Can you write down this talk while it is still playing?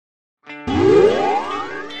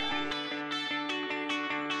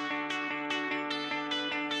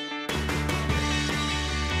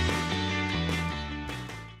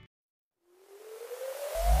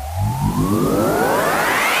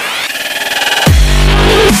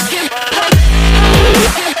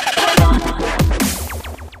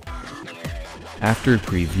After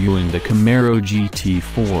previewing the Camaro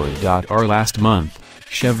GT4.R last month,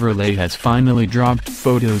 Chevrolet has finally dropped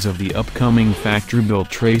photos of the upcoming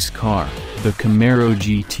factory-built race car. The Camaro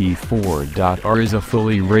GT4.R is a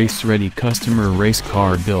fully race-ready customer race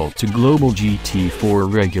car built to global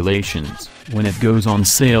GT4 regulations. When it goes on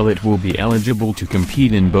sale, it will be eligible to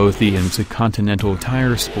compete in both the IMSA Continental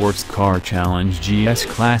Tire SportsCar Challenge GTS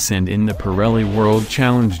class and in the Pirelli World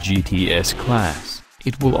Challenge GTS class.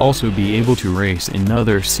 It will also be able to race in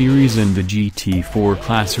other series in the GT4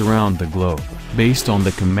 class around the globe. Based on the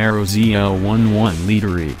Camaro ZL11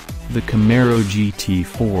 livery, the Camaro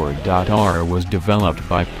GT4.R was developed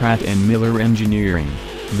by Pratt & Miller Engineering,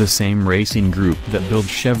 the same racing group that built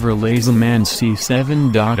Chevrolet's IMSA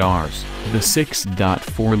C7.Rs. The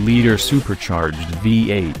 6.4-liter supercharged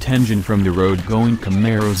V8 engine from the road-going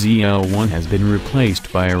Camaro ZL1 has been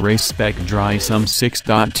replaced by a race-spec dry-sum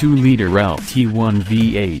 6.2-liter LT1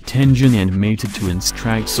 V8 engine and mated to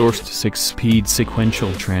Instract-sourced 6-speed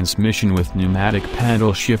sequential transmission with pneumatic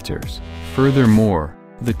paddle shifters. Furthermore,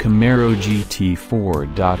 the Camaro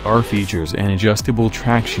GT4.R features an adjustable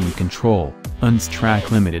traction control,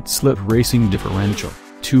 Unstrack limited slip racing differential,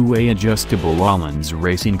 two-way adjustable Allen's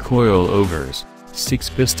racing coilovers,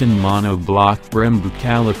 6-piston monoblock Brembo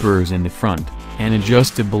calipers in the front, an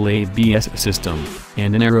adjustable ABS system,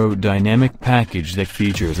 and an aerodynamic package that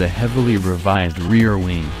features a heavily revised rear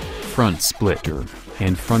wing, front splitter,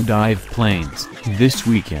 and front dive planes. This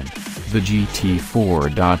weekend, the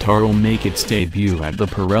GT4.R will make its debut at the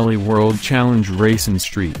Pirelli World Challenge race in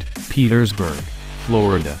St. Petersburg,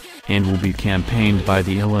 Florida, and will be campaigned by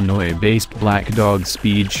the Illinois-based Black Dog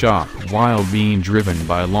Speed Shop while being driven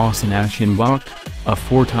by Lawson Aschenbach, a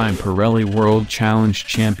four-time Pirelli World Challenge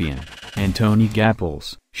champion, and Tony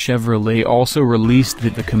Gapples. Chevrolet also released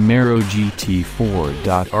that the Camaro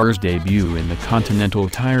GT4.R's debut in the Continental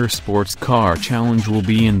Tire Sports Car Challenge will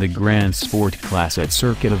be in the Grand Sport class at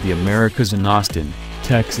Circuit of the Americas in Austin,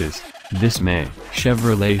 Texas, this May.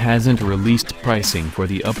 Chevrolet hasn't released pricing for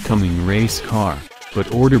the upcoming race car,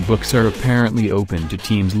 but order books are apparently open to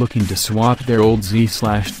teams looking to swap their old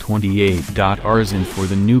Z/28.Rs in for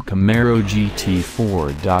the new Camaro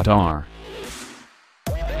GT4.R.